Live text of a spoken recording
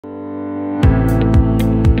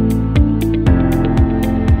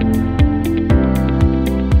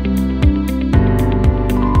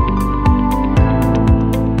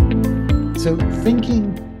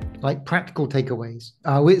thinking like practical takeaways.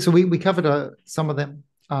 We covered some of them,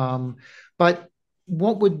 but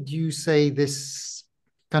what would you say this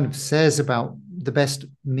kind of says about the best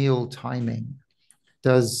meal timing?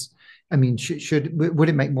 Does I mean would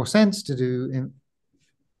it make more sense to do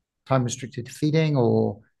time restricted feeding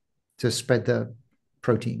or to spread the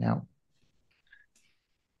protein out?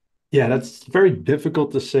 Yeah, that's very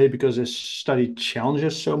difficult to say because this study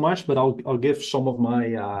challenges so much, but I'll give some of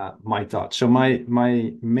my thoughts. So my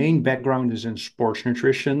main background is in sports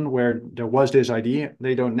nutrition, where there was this idea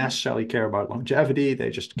they don't necessarily care about longevity,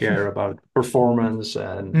 they just care about performance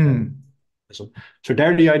and Mm. so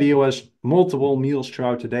there the idea was multiple meals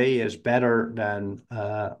throughout the day is better than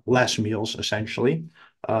less meals, essentially.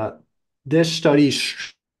 Uh, this study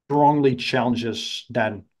strongly challenges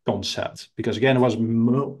that concept because again, it was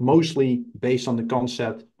mostly based on the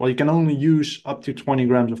concept, well, you can only use up to 20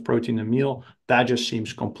 grams of protein a meal. That just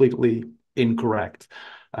seems completely incorrect.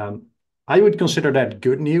 Um, I would consider that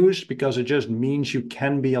good news because it just means you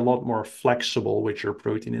can be a lot more flexible with your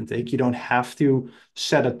protein intake. You don't have to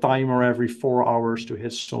set a timer every 4 hours to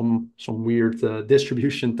hit some weird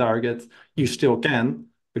distribution target. You still can,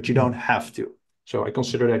 but you don't Mm. have to. So I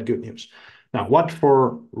consider that good news. Now, what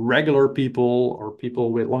for regular people or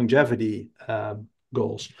people with longevity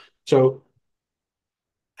goals? So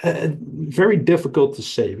very difficult to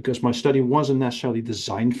say because my study wasn't necessarily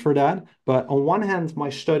designed for that. But on one hand, my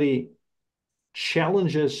study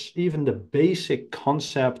challenges even the basic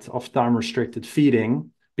concept of time restricted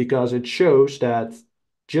feeding because it shows that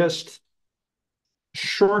just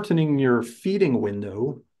shortening your feeding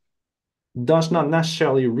window does not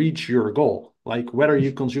necessarily reach your goal. Like whether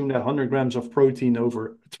you consume that 100 grams of protein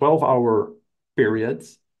over a 12-hour period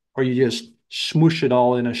or you just smoosh it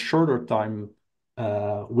all in a shorter time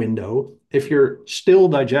window, if you're still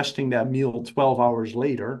digesting that meal 12 hours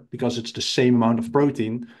later because it's the same amount of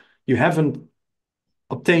protein, you haven't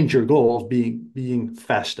obtained your goal of being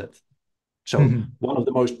fasted. So Mhm. one of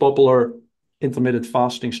the most popular intermittent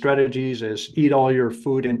fasting strategies is eat all your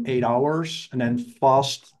food in 8 hours and then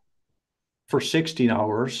fast for 16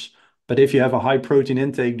 hours. But if you have a high protein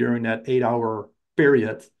intake during that 8 hour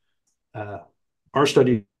period, uh, our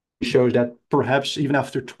study shows that perhaps even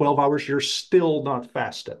after 12 hours, you're still not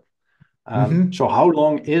fasted. Mhm. So how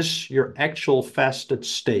long is your actual fasted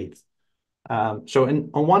state? On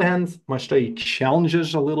one hand, my study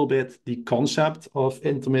challenges a little bit the concept of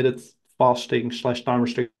intermittent fasting slash time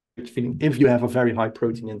restricted feeding if you have a very high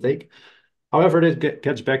protein intake. However, it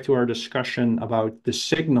gets back to our discussion about the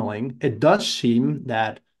signaling. It does seem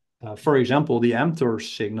that, for example, the mTOR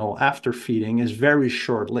signal after feeding is very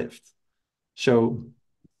short-lived. So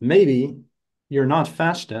maybe you're not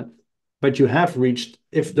fasted, but you have reached,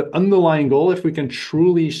 if the underlying goal, if we can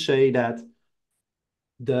truly say that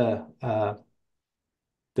the uh,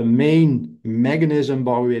 the main mechanism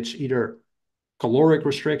by which either caloric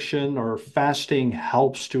restriction or fasting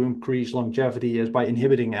helps to increase longevity is by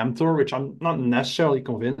inhibiting mTOR, which I'm not necessarily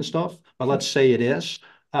convinced of, but let's say it is,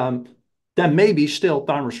 um, then maybe still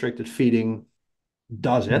time-restricted feeding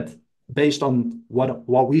does it based on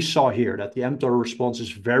what we saw here, that the mTOR response is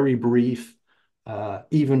very brief,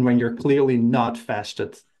 even when you're clearly not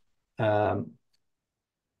fasted, um,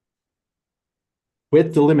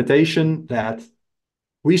 with the limitation that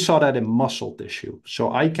we saw that in muscle tissue.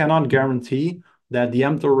 So I cannot guarantee that the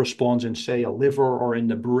mTOR response in, say, a liver or in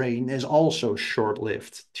the brain is also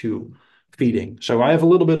short-lived to feeding. So I have a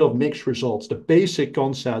little bit of mixed results. The basic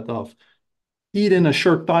concept of eat in a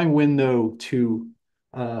short time window to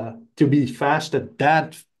be fasted,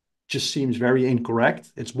 that just seems very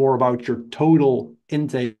incorrect. It's more about your total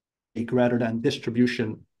intake rather than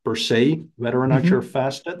distribution per se, whether or not you're Mhm.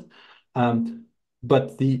 fasted. Um,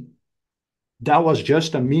 but that was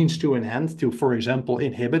just a means to an end to, for example,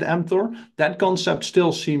 inhibit mTOR. That concept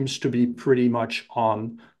still seems to be pretty much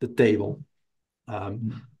on the table.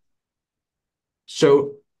 Um,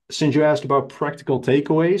 so, since you asked about practical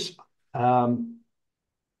takeaways, um,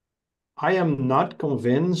 I am not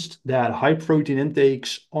convinced that high protein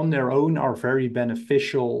intakes on their own are very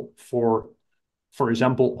beneficial for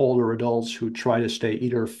example, older adults who try to stay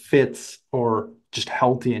either fit or just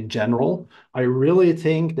healthy in general. I really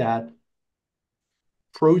think that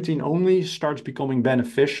protein only starts becoming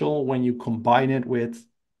beneficial when you combine it with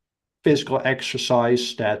physical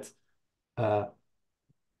exercise that uh,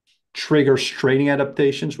 triggers training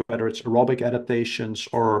adaptations, whether it's aerobic adaptations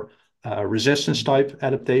or resistance type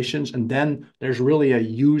adaptations. And then there's really a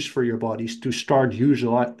use for your bodies to start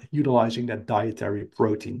utilizing that dietary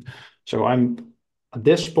protein. So I'm at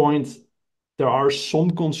this point, there are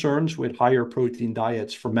some concerns with higher protein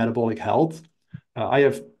diets for metabolic health. I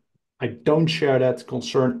have I don't share that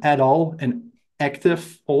concern at all. In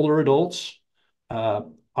active older adults,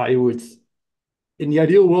 I would, in the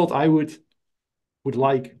ideal world, I would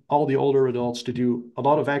like all the older adults to do a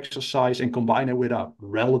lot of exercise and combine it with a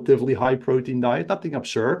relatively high protein diet. Nothing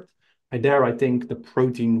absurd. And there, I think the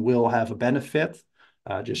protein will have a benefit.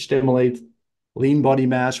 Just stimulate lean body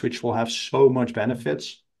mass, which will have so much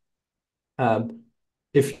benefits.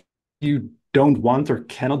 If you don't want or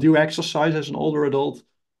cannot do exercise as an older adult,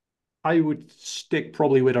 I would stick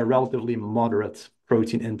probably with a relatively moderate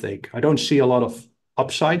protein intake. I don't see a lot of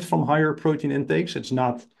upside from higher protein intakes. It's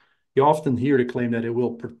not, you often hear the claim that it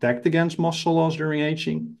will protect against muscle loss during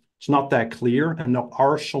aging. It's not that clear. And there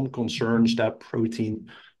are some concerns that protein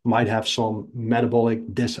might have some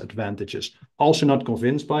metabolic disadvantages. Also not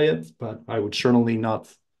convinced by it, but I would certainly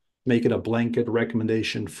not make it a blanket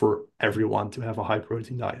recommendation for everyone to have a high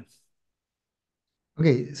protein diet.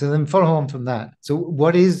 Okay, so then follow on from that. So,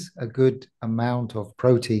 what is a good amount of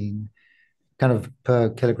protein kind of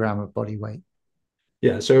per kilogram of body weight?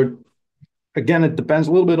 Yeah, so again, it depends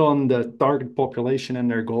a little bit on the target population and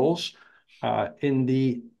their goals. In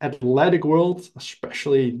the athletic world,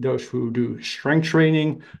 especially those who do strength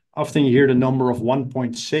training, often you hear the number of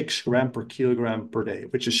 1.6 gram per kilogram per day,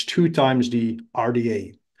 which is 2 times the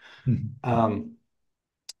RDA. Mhm.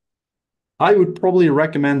 I would probably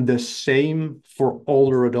recommend the same for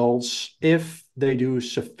older adults if they do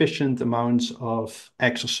sufficient amounts of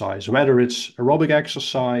exercise, whether it's aerobic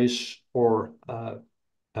exercise or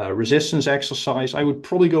resistance exercise. I would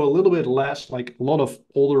probably go a little bit less, like a lot of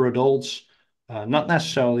older adults, not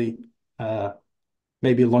necessarily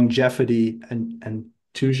maybe longevity and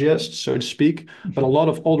enthusiasts, so to speak, but a lot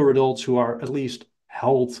of older adults who are at least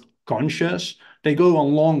health conscious, they go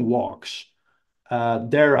on long walks.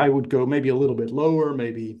 There I would go maybe a little bit lower,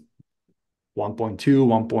 maybe 1.2,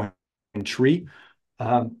 1.3.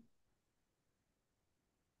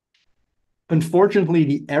 Unfortunately,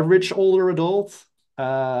 the average older adult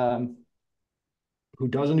who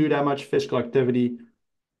doesn't do that much physical activity,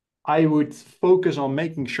 I would focus on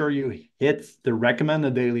making sure you hit the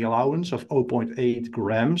recommended daily allowance of 0.8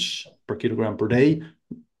 grams per kilogram per day,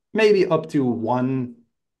 maybe up to 1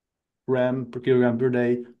 gram per kilogram per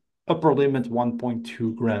day, upper limit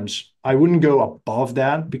 1.2 grams. I wouldn't go above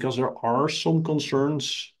that because there are some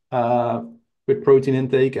concerns with protein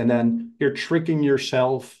intake, and then you're tricking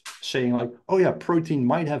yourself saying like, oh yeah, protein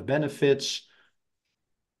might have benefits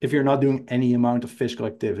if you're not doing any amount of physical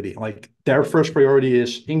activity. Like their first priority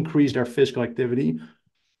is increase their physical activity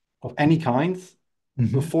of any kind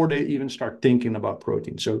before they even start thinking about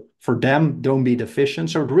protein. So for them, don't be deficient.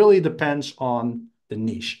 So it really depends on the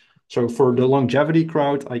niche. So for the longevity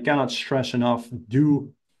crowd, I cannot stress enough,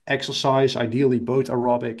 do exercise, ideally both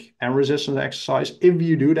aerobic and resistance exercise. If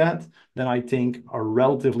you do that, then I think a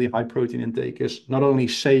relatively high protein intake is not only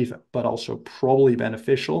safe, but also probably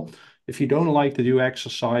beneficial. If you don't like to do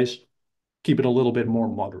exercise, keep it a little bit more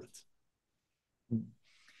moderate.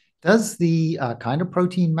 Does the kind of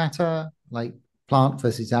protein matter, like plant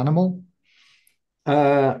versus animal?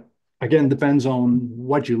 Uh, Again, depends on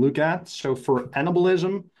what you look at. So for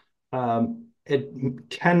anabolism, it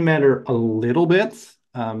can matter a little bit.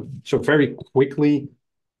 So very quickly,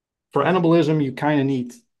 for anabolism, you kind of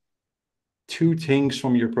need two things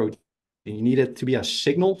from your protein. You need it to be a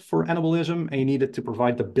signal for anabolism, and you need it to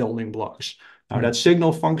provide the building blocks. Now, that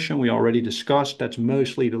signal function we already discussed, that's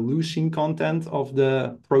mostly the leucine content of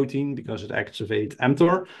the protein because it activates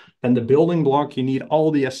mTOR. And the building block, you need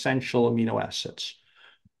all the essential amino acids.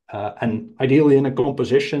 And ideally in a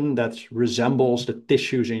composition that resembles the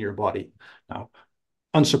tissues in your body. Now,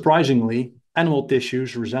 unsurprisingly, animal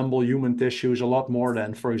tissues resemble human tissues a lot more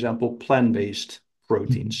than, for example, plant-based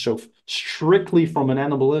proteins. So strictly from an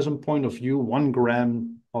anabolism point of view, 1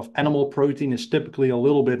 gram of animal protein is typically a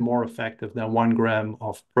little bit more effective than 1 gram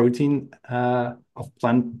of protein, of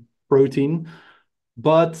plant protein.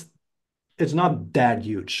 But it's not that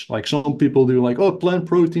huge. Like some people do, like, oh, plant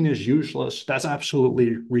protein is useless. That's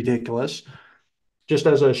absolutely ridiculous. Just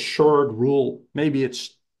as a short rule, maybe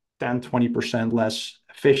it's 10-20% less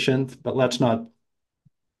efficient, but let's not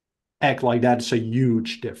act like that's a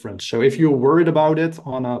huge difference. So if you're worried about it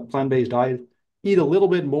on a plant-based diet, eat a little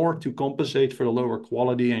bit more to compensate for the lower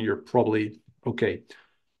quality, and you're probably okay.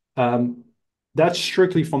 That's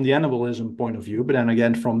strictly from the anabolism point of view, but then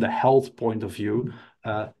again, from the health point of view,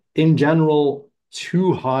 in general,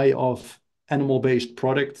 too high of animal-based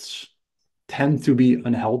products tend to be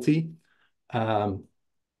unhealthy.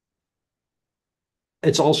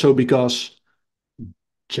 It's also because,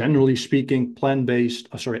 generally speaking,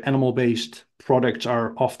 animal-based products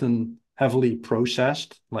are often heavily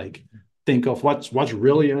processed. Like think of what's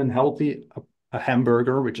really unhealthy. A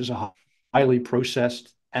hamburger, which is a highly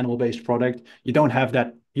processed animal-based product, you don't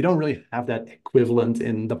really have that equivalent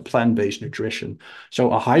in the plant-based nutrition.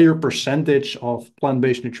 So a higher percentage of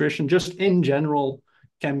plant-based nutrition, just in general,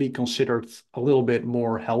 can be considered a little bit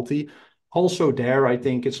more healthy. Also there, I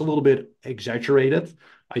think it's a little bit exaggerated.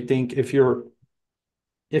 I think if you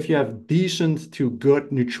have decent to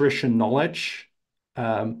good nutrition knowledge,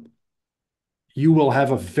 you will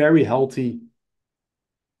have a very healthy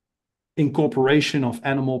incorporation of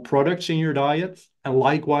animal products in your diet. And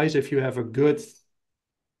likewise, if you have a good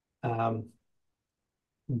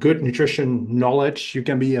nutrition knowledge, you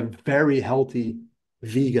can be a very healthy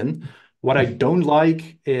vegan. What I don't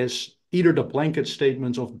like is either the blanket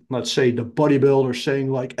statements of, let's say, the bodybuilder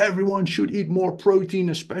saying like everyone should eat more protein,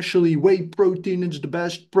 especially whey protein, it's the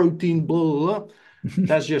best protein, blah, blah, blah.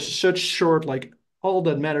 That's just such short, like all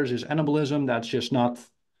that matters is anabolism. That's just not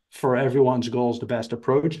for everyone's goals the best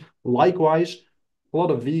approach. Likewise, a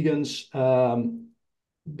lot of vegans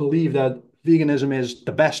believe that veganism is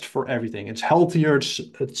the best for everything. It's healthier,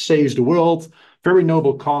 it saves the world, very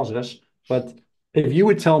noble causes. But if you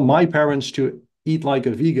would tell my parents to eat like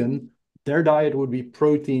a vegan, their diet would be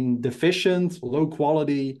protein deficient, low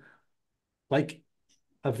quality. Like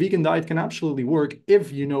a vegan diet can absolutely work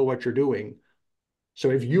if you know what you're doing.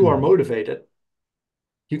 So if you are motivated,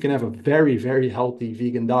 you can have a very, very healthy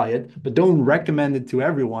vegan diet, but don't recommend it to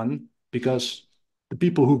everyone because the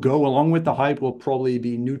people who go along with the hype will probably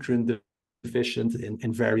be nutrient deficient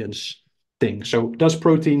in various things. So does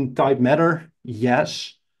protein type matter?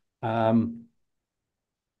 Yes. In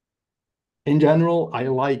general, I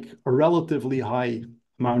like a relatively high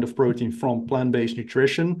amount of protein from plant-based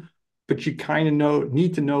nutrition, but you kind of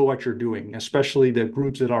need to know what you're doing, especially the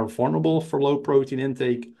groups that are vulnerable for low protein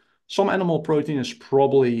intake. Some animal protein is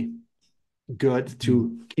probably good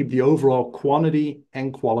to keep the overall quantity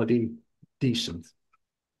and quality decent.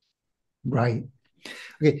 Right.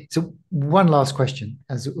 Okay. So one last question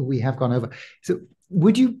as we have gone over. So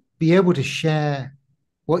would you be able to share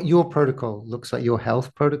what your protocol looks like, your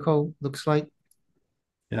health protocol looks like?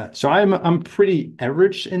 Yeah, so I'm pretty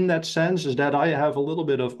average in that sense, is that I have a little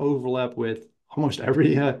bit of overlap with almost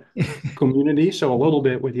every community. So a little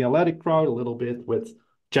bit with the athletic crowd, a little bit with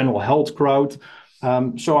general health crowd.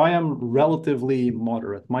 So I am relatively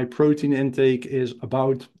moderate. My protein intake is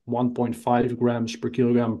about 1.5 grams per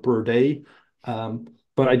kilogram per day.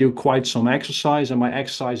 But I do quite some exercise, and my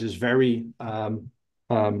exercise is very um,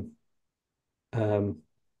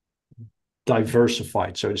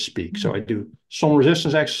 diversified, so to speak. So I do some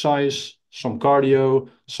resistance exercise, some cardio,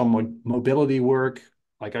 some mobility work.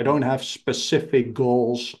 Like I don't have specific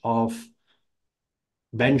goals of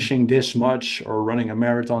benching this much or running a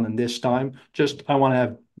marathon in this time. Just I want to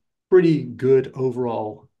have pretty good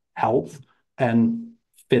overall health and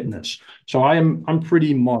fitness. So I'm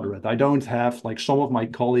pretty moderate. I don't have like some of my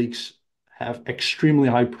colleagues have extremely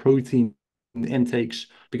high protein intakes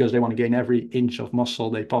because they want to gain every inch of muscle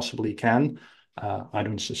they possibly can. I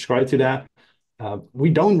don't subscribe to that. We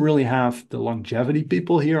don't really have the longevity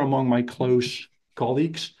people here among my close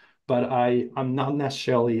colleagues, but I'm not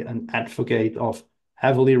necessarily an advocate of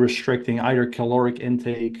heavily restricting either caloric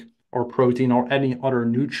intake or protein or any other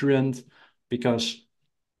nutrient because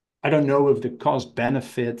I don't know if the cost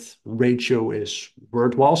benefit ratio is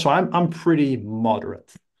worthwhile. So I'm pretty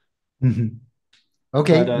moderate. Mm-hmm.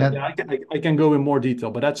 Okay. But yeah, I can go in more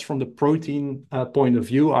detail, but that's from the protein point of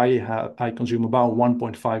view. I consume about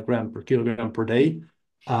 1.5 gram per kilogram per day,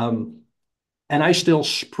 and I still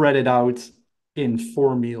spread it out in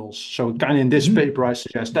 4 meals. So kind of in this paper, I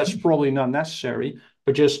suggest that's probably not necessary,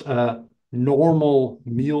 but just a normal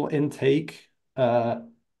meal intake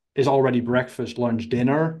is already breakfast, lunch,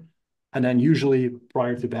 dinner, and then usually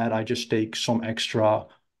prior to bed, I just take some extra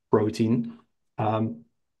protein.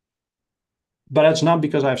 But that's not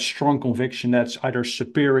because I have strong conviction that's either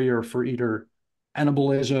superior for either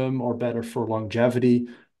anabolism or better for longevity.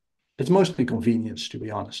 It's mostly convenience, to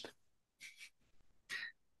be honest.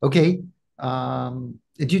 Okay. Do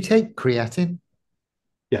you take creatine?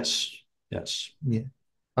 Yes, yes. Yeah.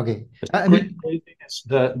 Okay. Yes. I mean, Creatine is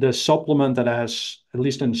the supplement that has, at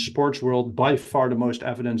least in the sports world, by far the most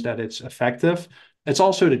evidence that it's effective. It's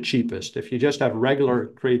also the cheapest. If you just have regular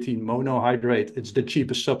creatine monohydrate, it's the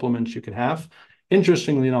cheapest supplement you can have.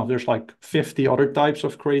 Interestingly enough, there's like 50 other types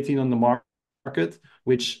of creatine on the market,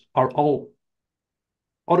 which are all,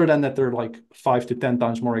 other than that, they're like 5 to 10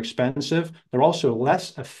 times more expensive. They're also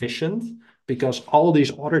less efficient because all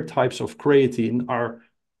these other types of creatine are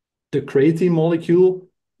the creatine molecule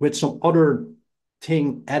with some other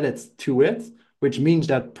thing added to it, which means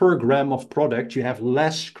that per gram of product, you have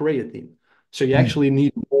less creatine. So you actually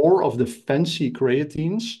need more of the fancy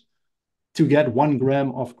creatines to get 1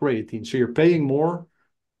 gram of creatine. So you're paying more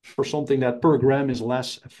for something that per gram is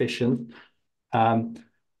less efficient.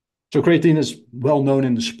 So creatine is well known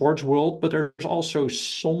in the sports world, but there's also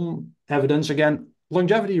some evidence. Again,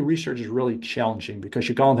 longevity research is really challenging because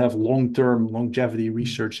you can't have long-term longevity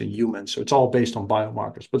research in humans. So it's all based on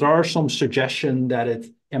biomarkers. But there are some suggestion that it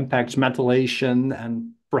impacts methylation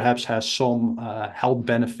and perhaps has some health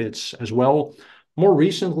benefits as well. More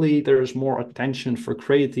recently, there's more attention for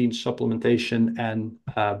creatine supplementation and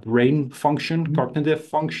brain function, cognitive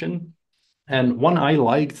function. And one I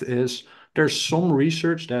liked is there's some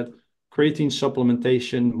research that creatine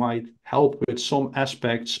supplementation might help with some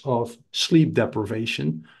aspects of sleep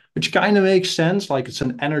deprivation, which kind of makes sense. Like it's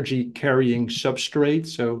an energy carrying substrate.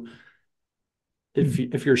 So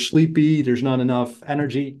if you're sleepy, there's not enough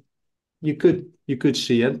energy, you could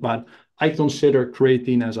see it. But I consider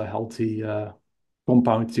creatine as a healthy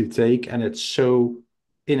compound to take, and it's so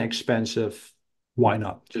inexpensive. Why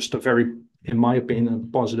not? Just a very, in my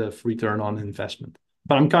opinion, positive return on investment.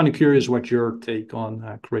 But I'm kind of curious what your take on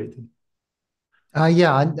creatine.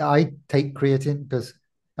 Yeah, I take creatine because,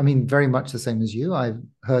 I mean, very much the same as you. I've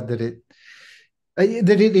heard that it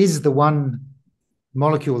is the one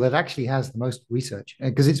molecule that actually has the most research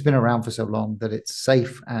because it's been around for so long that it's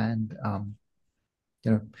safe and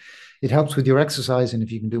you know it helps with your exercise. And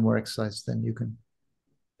if you can do more exercise, then you can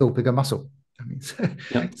build bigger muscle. I mean,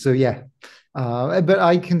 Yeah. so yeah, but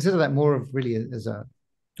I consider that more of really as a,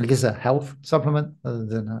 I guess, a health supplement rather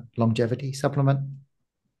than a longevity supplement.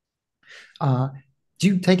 Do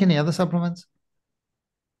you take any other supplements?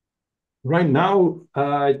 Right now,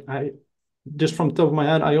 I just from the top of my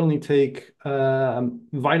head, I only take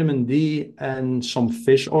vitamin D and some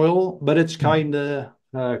fish oil, but it's kind of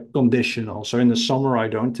conditional. So in the summer, I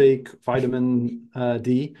don't take vitamin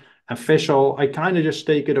D. And fish oil, I kind of just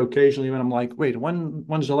take it occasionally when I'm like, wait,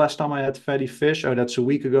 when's the last time I had fatty fish? Oh, that's a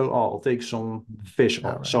week ago. Oh, I'll take some fish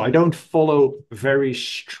oil. Right. So I don't follow very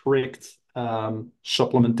strict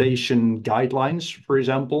supplementation guidelines, for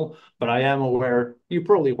example, but I am aware you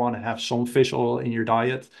probably want to have some fish oil in your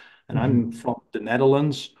diet. And I'm from the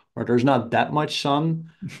Netherlands, where there's not that much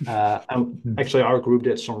sun. And actually, our group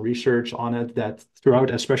did some research on it that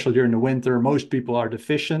throughout, especially during the winter, most people are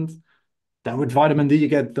deficient. Then with vitamin D, you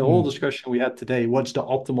get the whole discussion we had today. What's the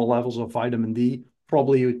optimal levels of vitamin D?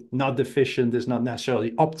 Probably not deficient is not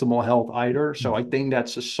necessarily optimal health either. So I think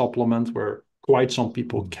that's a supplement where quite some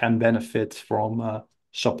people can benefit from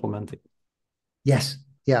supplementing. Yes,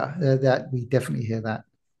 yeah, that we definitely hear that.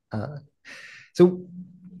 So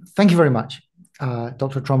thank you very much,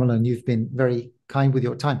 Dr. Trommelen. You've been very kind with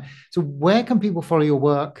your time. So where can people follow your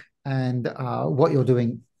work and what you're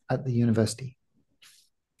doing at the university?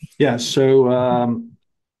 Yeah, so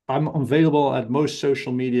I'm available at most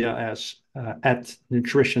social media as at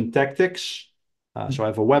Nutrition Tactics. So I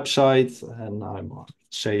have a website and I'm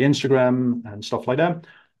say Instagram and stuff like that.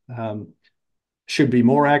 Should be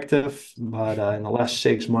more active, but in the last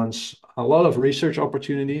 6 months, a lot of research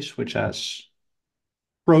opportunities, which has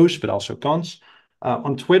pros but also cons.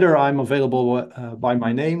 On Twitter, I'm available by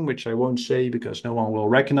my name, which I won't say because no one will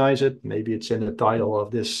recognize it. Maybe it's in the title of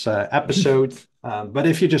this episode. But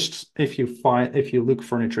if you look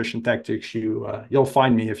for Nutrition Tactics, you'll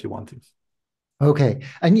find me if you want to. Okay,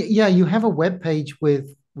 and yeah, you have a web page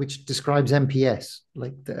which describes NPS.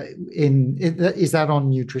 Like is that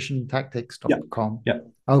on nutritiontactics.com? Yeah,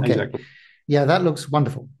 okay, exactly. Yeah, that looks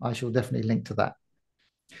wonderful. I shall definitely link to that.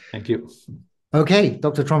 Thank you. Okay,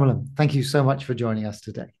 Dr. Trommelen, thank you so much for joining us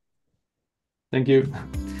today. Thank you.